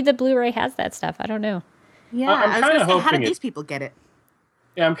out. Maybe the Blu-ray has that stuff. I don't know. Yeah, I'm kind of hoping how did these people get it?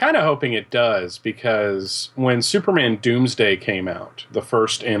 Yeah, I'm kind of hoping it does, because when Superman Doomsday came out, the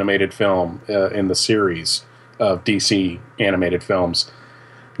first animated film in the series of DC animated films,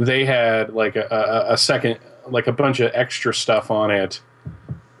 they had like a second, like a bunch of extra stuff on it,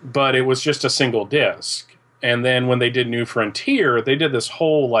 but it was just a single disc. And then when they did New Frontier, they did this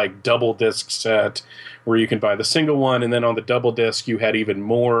whole like double disc set where you can buy the single one, and then on the double disc you had even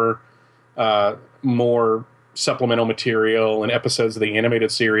more supplemental material and episodes of the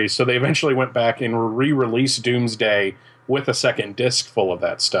animated series. So they eventually went back and re-released Doomsday with a second disc full of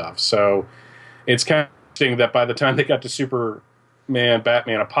that stuff. So it's kind of interesting that by the time they got to Superman,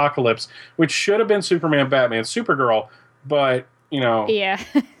 Batman, Apocalypse, which should have been Superman, Batman, Supergirl, but, Yeah.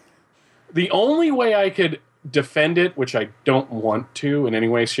 the only way I could defend it, which I don't want to in any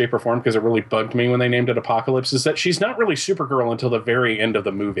way, shape, or form, because it really bugged me when they named it Apocalypse, is that she's not really Supergirl until the very end of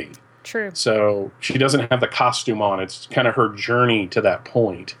the movie. True. So she doesn't have the costume on. It's kind of her journey to that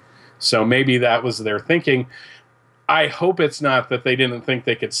point. So maybe that was their thinking. I hope it's not that they didn't think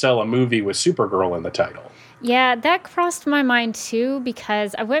they could sell a movie with Supergirl in the title. Yeah, that crossed my mind too,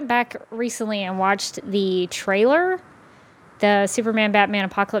 because I went back recently and watched the trailer, the Superman Batman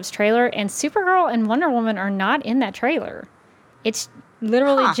Apocalypse trailer, and Supergirl and Wonder Woman are not in that trailer. It's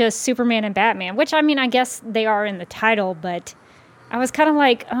literally just Superman and Batman, which, I mean, I guess they are in the title, but I was kind of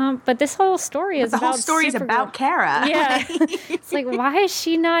like, but this whole story is about Supergirl. About Kara. Yeah. It's like, why is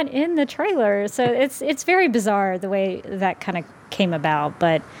she not in the trailer? So it's very bizarre the way that kind of came about.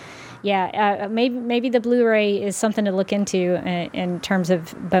 But yeah, maybe the Blu-ray is something to look into in terms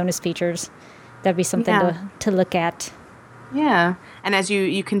of bonus features. That'd be something to look at. Yeah, and as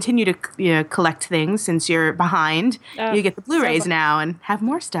you continue to collect things, since you're behind, you get the Blu-rays now and have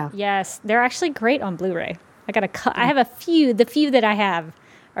more stuff. Yes, they're actually great on Blu-ray. I have a few. The few that I have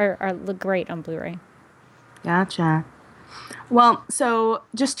look great on Blu-ray. Gotcha. Well, so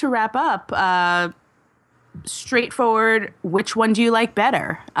just to wrap up, straightforward, which one do you like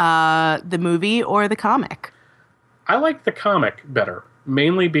better, the movie or the comic? I like the comic better,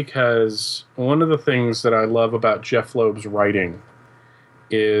 mainly because one of the things that I love about Jeff Loeb's writing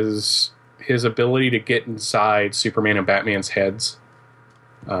is his ability to get inside Superman and Batman's heads.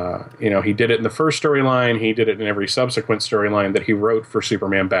 He did it in the first storyline. He did it in every subsequent storyline that he wrote for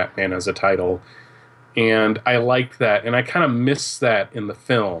Superman Batman as a title. And I liked that. And I kind of missed that in the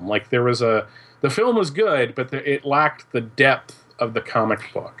film. Like the film was good, but it lacked the depth of the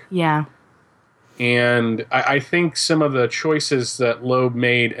comic book. Yeah. And I think some of the choices that Loeb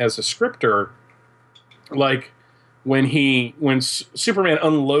made as a scripter, like when Superman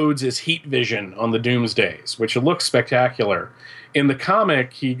unloads his heat vision on the Doomsdays, which looks spectacular. In the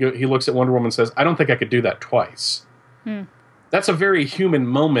comic, he looks at Wonder Woman and says, "I don't think I could do that twice." That's a very human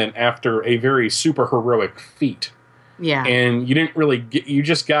moment after a very super heroic feat. Yeah. And you didn't really you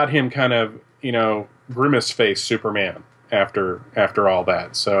just got him kind of, grimace face Superman after all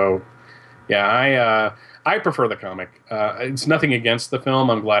that. So, yeah, I prefer the comic. It's nothing against the film.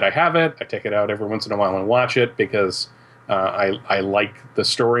 I'm glad I have it. I take it out every once in a while and watch it because I like the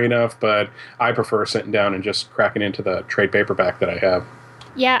story enough, but I prefer sitting down and just cracking into the trade paperback that I have.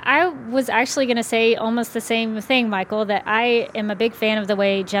 Yeah, I was actually going to say almost the same thing, Michael, that I am a big fan of the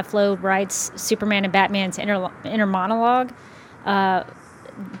way Jeff Loeb writes Superman and Batman's inner monologue,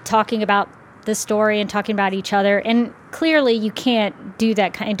 talking about the story and talking about each other. And clearly you can't do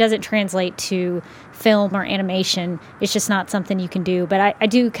that. It doesn't translate to film or animation. It's just not something you can do. But I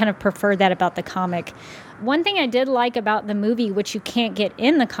do kind of prefer that about the comic. One thing I did like about the movie, which you can't get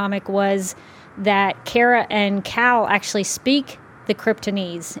in the comic, was that Kara and Kal actually speak the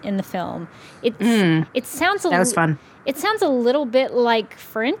Kryptonese in the film. It sounds that was fun. It sounds a little bit like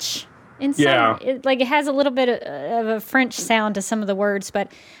French in some. Yeah. It has a little bit of a French sound to some of the words,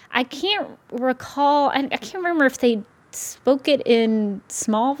 but I can't recall. I can't remember if they spoke it in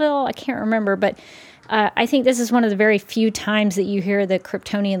Smallville. I can't remember, but I think this is one of the very few times that you hear the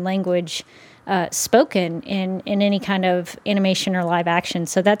Kryptonian language spoken in any kind of animation or live action.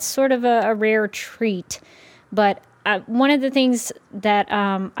 So that's sort of a rare treat. But one of the things that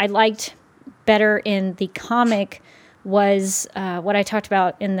I liked better in the comic was what I talked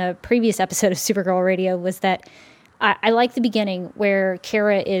about in the previous episode of Supergirl Radio, was that I like the beginning where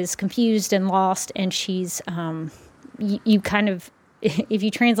Kara is confused and lost, and she's you kind of, if you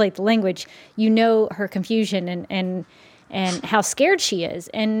translate the language, her confusion and how scared she is.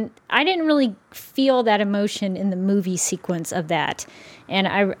 And I didn't really feel that emotion in the movie sequence of that. And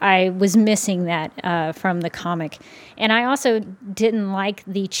I was missing that from the comic. And I also didn't like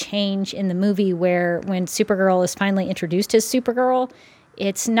the change in the movie where when Supergirl is finally introduced as Supergirl,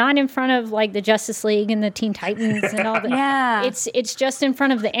 It's not in front of like the Justice League and the Teen Titans and all that. Yeah. It's just in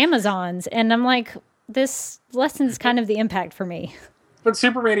front of the Amazons. And I'm like, this lessens kind of the impact for me. But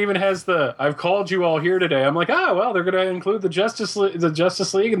Superman even has I've called you all here today. I'm like, well, they're going to include the Justice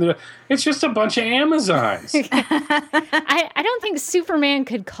League, and it's just a bunch of Amazons. I don't think Superman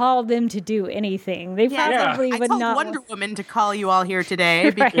could call them to do anything. They probably would I told not. Wonder Woman to call you all here today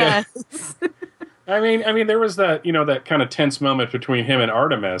because I mean, there was that that kind of tense moment between him and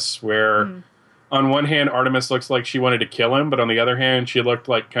Artemis, where on one hand Artemis looks like she wanted to kill him, but on the other hand she looked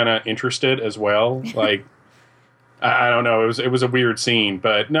like kind of interested as well, like. I don't know. It was a weird scene,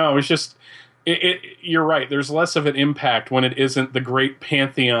 but no, it was just. You're right. There's less of an impact when it isn't the great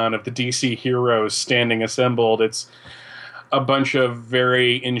pantheon of the DC heroes standing assembled. It's a bunch of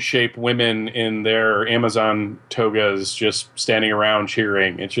very in shape women in their Amazon togas just standing around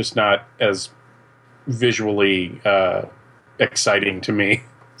cheering. It's just not as visually exciting to me.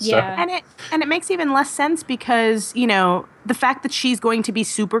 Yeah, and it makes even less sense because the fact that she's going to be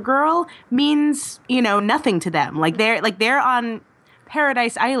Supergirl means nothing to them. Like they're on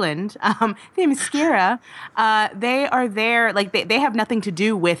Paradise Island. The name is Skira. They are there. Like they have nothing to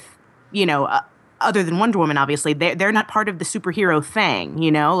do with other than Wonder Woman. Obviously, they're not part of the superhero thing.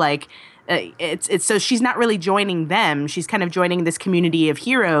 Like. It's so she's not really joining them. She's kind of joining this community of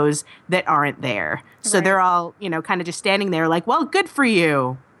heroes that aren't there. So they're all, kind of just standing there like, well, good for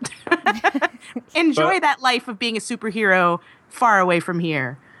you. Enjoy that life of being a superhero far away from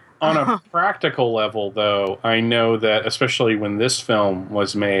here. On a practical level, though, I know that especially when this film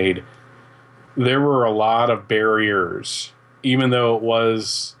was made, there were a lot of barriers, even though it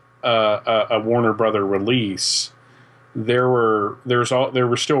was a Warner Brother release. There were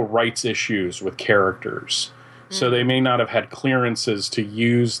still rights issues with characters, so they may not have had clearances to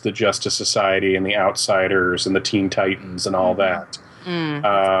use the Justice Society and the Outsiders and the Teen Titans and all that,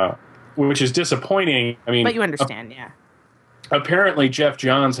 which is disappointing. I mean, but you understand, yeah. Apparently, Jeff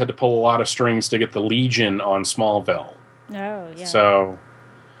Johns had to pull a lot of strings to get the Legion on Smallville. Oh, yeah. So,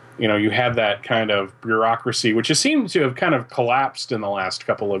 you had that kind of bureaucracy, which has seemed to have kind of collapsed in the last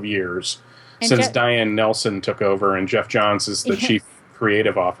couple of years. And since Diane Nelson took over and Jeff Johns is the chief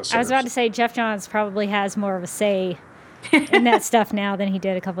creative officer. I was about to say Jeff Johns probably has more of a say in that stuff now than he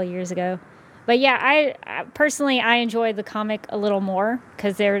did a couple of years ago. But yeah, I personally enjoyed the comic a little more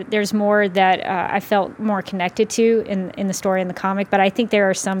because there's more that I felt more connected to in the story in the comic. But I think there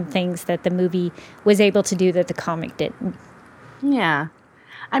are some things that the movie was able to do that the comic didn't. Yeah.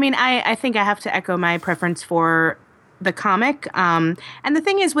 I mean, I think I have to echo my preference for the comic. And the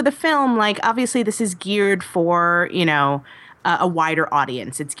thing is with a film, like obviously this is geared for, a wider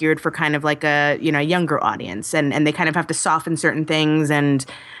audience. It's geared for kind of like a, younger audience. And they kind of have to soften certain things and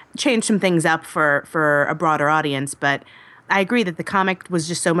change some things up for a broader audience. But I agree that the comic was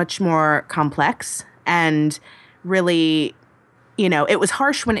just so much more complex and really, it was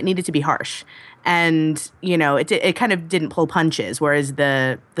harsh when it needed to be harsh. And, it kind of didn't pull punches, whereas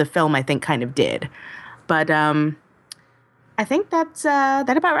the film, I think, kind of did. But I think that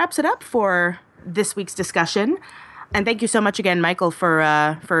about wraps it up for this week's discussion. And thank you so much again, Michael,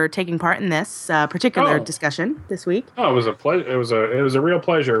 for taking part in this particular discussion this week. Oh, it was a pleasure. It was a real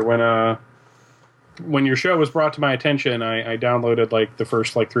pleasure when your show was brought to my attention. I downloaded like the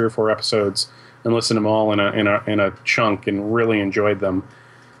first 3 or 4 episodes and listened to them all in a chunk and really enjoyed them.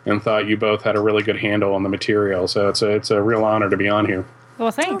 And thought you both had a really good handle on the material. So it's a real honor to be on here.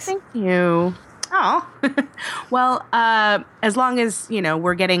 Well, thanks. Oh, thank you. Oh, well, as long as,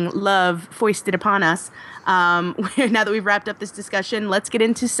 we're getting love foisted upon us, now that we've wrapped up this discussion, let's get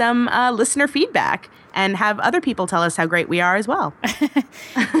into some listener feedback and have other people tell us how great we are as well.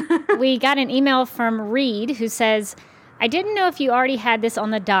 We got an email from Reed who says, I didn't know if you already had this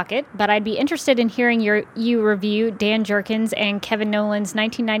on the docket, but I'd be interested in hearing you review Dan Jurgens and Kevin Nolan's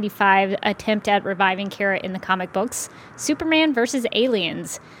 1995 attempt at reviving Kara in the comic books, Superman vs.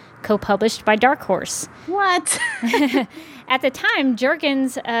 Aliens, co-published by Dark Horse. What? At the time,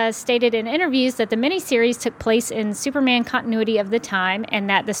 Jurgens stated in interviews that the miniseries took place in Superman continuity of the time and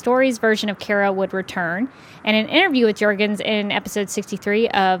that the story's version of Kara would return. And an interview with Jurgens in episode 63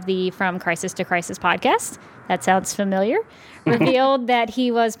 of the From Crisis to Crisis podcast, that sounds familiar, revealed that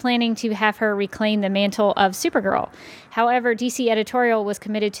he was planning to have her reclaim the mantle of Supergirl. However, DC editorial was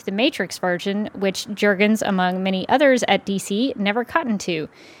committed to the Matrix version, which Jurgens, among many others at DC, never cottoned to,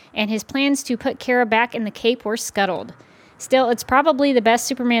 and his plans to put Kara back in the cape were scuttled. Still, it's probably the best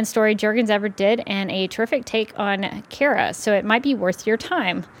Superman story Jurgens ever did and a terrific take on Kara, so it might be worth your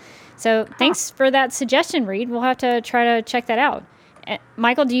time. So thanks for that suggestion, Reed. We'll have to try to check that out.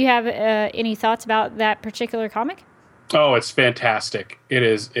 Michael, do you have any thoughts about that particular comic? Oh, it's fantastic. It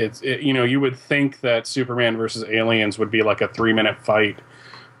is. You would think that Superman versus aliens would be like a 3-minute fight,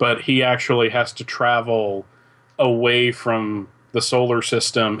 but he actually has to travel away from the solar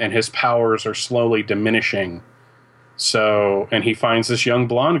system, and his powers are slowly diminishing. So, and he finds this young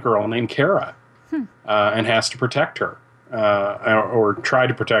blonde girl named Kara, and has to protect her, or try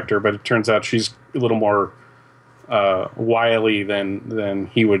to protect her, but it turns out she's a little more wily than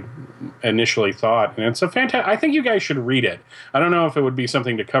he would initially thought. And it's a fantastic. I think you guys should read it. I don't know if it would be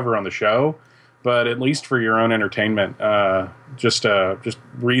something to cover on the show, but at least for your own entertainment, just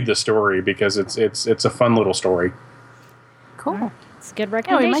read the story, because it's a fun little story. Cool. It's a good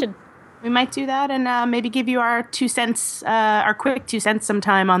recommendation. We might do that, and maybe give you our 2 cents, our quick 2 cents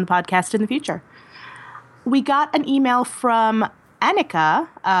sometime on the podcast in the future. We got an email from Annika,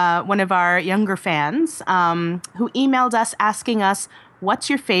 one of our younger fans, who emailed us asking us, what's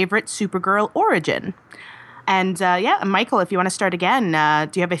your favorite Supergirl origin? And Michael, if you want to start again,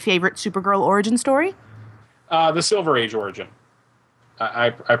 do you have a favorite Supergirl origin story? The Silver Age origin. I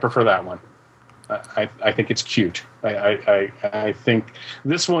prefer that one. I think it's cute. I think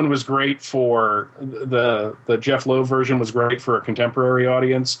this one was great for the Jeff Loeb version was great for a contemporary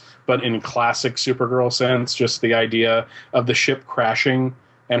audience, but in classic Supergirl sense, just the idea of the ship crashing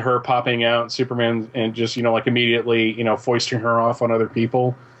and her popping out, Superman, and just like immediately foisting her off on other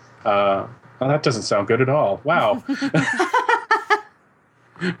people. Well, that doesn't sound good at all. Wow.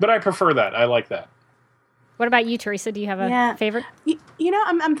 But I prefer that. I like that. What about you, Teresa? Do you have a favorite?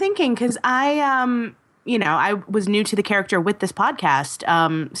 I'm thinking, because I was new to the character with this podcast.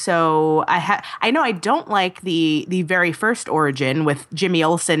 So I know I don't like the very first origin with Jimmy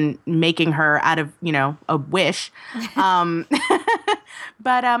Olsen making her out of, a wish.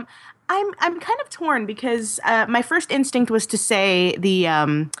 But I'm kind of torn, because my first instinct was to say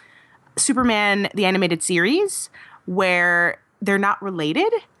the Superman, the animated series, where they're not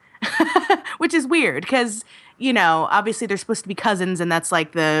related. Which is weird, because, obviously they're supposed to be cousins, and that's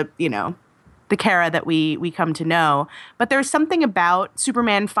like the Kara that we come to know. But there's something about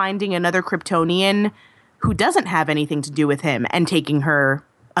Superman finding another Kryptonian who doesn't have anything to do with him and taking her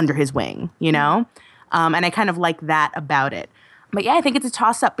under his wing, and I kind of like that about it. But yeah, I think it's a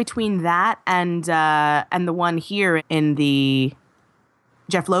toss-up between that and the one here in the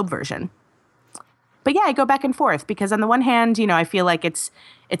Jeff Loeb version. But yeah, I go back and forth, because on the one hand, I feel like it's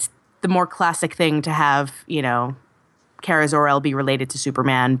the more classic thing to have, Kara Zor-El be related to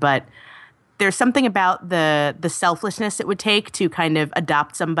Superman, but there's something about the selflessness it would take to kind of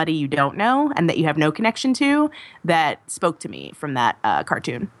adopt somebody you don't know and that you have no connection to that spoke to me from that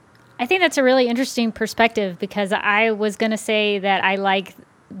cartoon. I think that's a really interesting perspective, because I was going to say that I like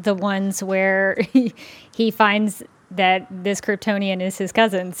the ones where he finds that this Kryptonian is his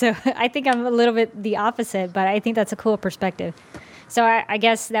cousin. So I think I'm a little bit the opposite, but I think that's a cool perspective. So I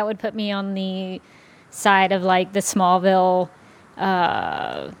guess that would put me on the side of like the Smallville,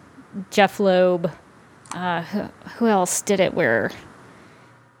 Jeff Loeb. Who else did it where?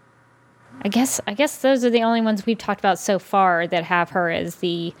 I guess those are the only ones we've talked about so far that have her as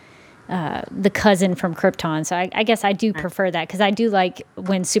the cousin from Krypton. So I guess I do prefer that, because I do like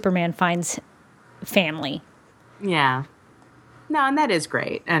when Superman finds family. Yeah. No, and that is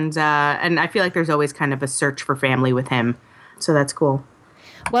great. And I feel like there's always kind of a search for family with him. So that's cool.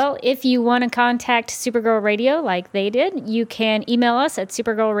 Well, if you want to contact Supergirl Radio like they did, you can email us at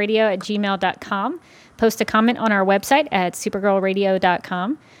supergirlradio@gmail.com. Post a comment on our website at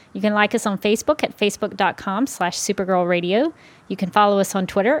supergirlradio.com. You can like us on Facebook at facebook.com/supergirlradio. You can follow us on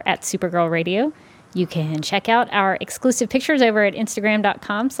Twitter at supergirlradio. You can check out our exclusive pictures over at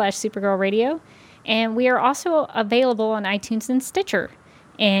instagram.com/supergirlradio. And we are also available on iTunes and Stitcher.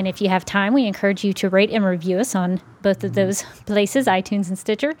 And if you have time, we encourage you to rate and review us on both of those places, iTunes and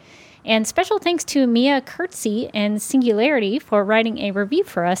Stitcher. And special thanks to Mia Kurtzy and Singularity for writing a review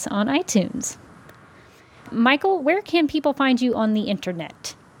for us on iTunes. Michael, where can people find you on the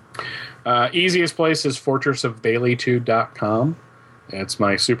internet? Easiest place is fortressofbaileytude.com. It's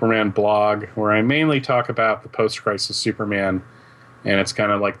my Superman blog, where I mainly talk about the post-crisis Superman. And it's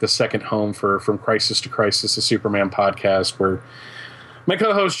kind of like the second home for From Crisis to Crisis, a Superman podcast, where my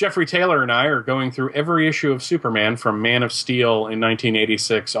co-host Jeffrey Taylor and I are going through every issue of Superman from Man of Steel in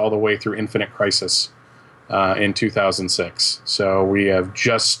 1986 all the way through Infinite Crisis in 2006. So we have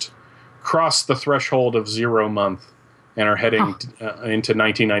just crossed the threshold of 0 month and are heading into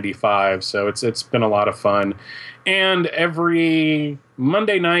 1995. So it's been a lot of fun. And every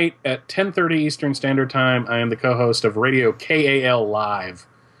Monday night at 10:30 Eastern Standard Time, I am the co-host of Radio KAL Live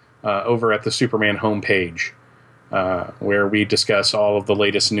over at the Superman homepage. where we discuss all of the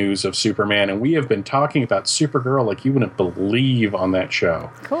latest news of Superman. And we have been talking about Supergirl like you wouldn't believe on that show.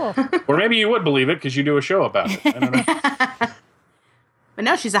 Cool. Or maybe you would believe it because you do a show about it. I don't know. But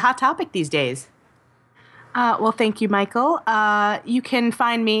no, she's a hot topic these days. Well, thank you, Michael. You can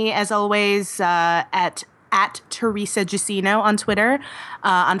find me, as always, at Teresa Giussino on Twitter.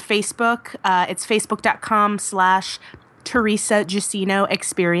 On Facebook, it's facebook.com/Teresa Giussino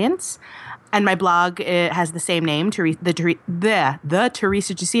Experience. And my blog, it has the same name, the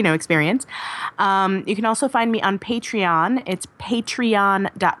Teresa Giussino Experience. You can also find me on Patreon. It's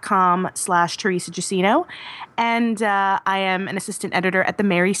patreon.com/Teresa Giussino. And I am an assistant editor at the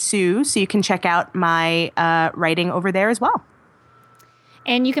Mary Sue, so you can check out my writing over there as well.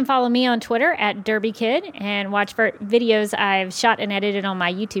 And you can follow me on Twitter at DerbyKid and watch for videos I've shot and edited on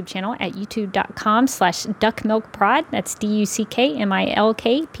my YouTube channel at youtube.com/DuckMilkProd. That's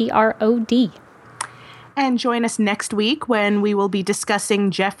DuckMilkProd. And join us next week when we will be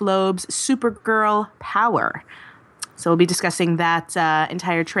discussing Jeff Loeb's Supergirl Power. So we'll be discussing that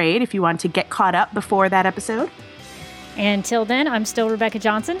entire trade if you want to get caught up before that episode. Until then, I'm still Rebecca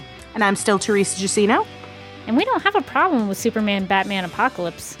Johnson. And I'm still Teresa Giussino. And we don't have a problem with Superman Batman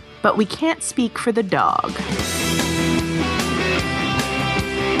Apocalypse. But we can't speak for the dog.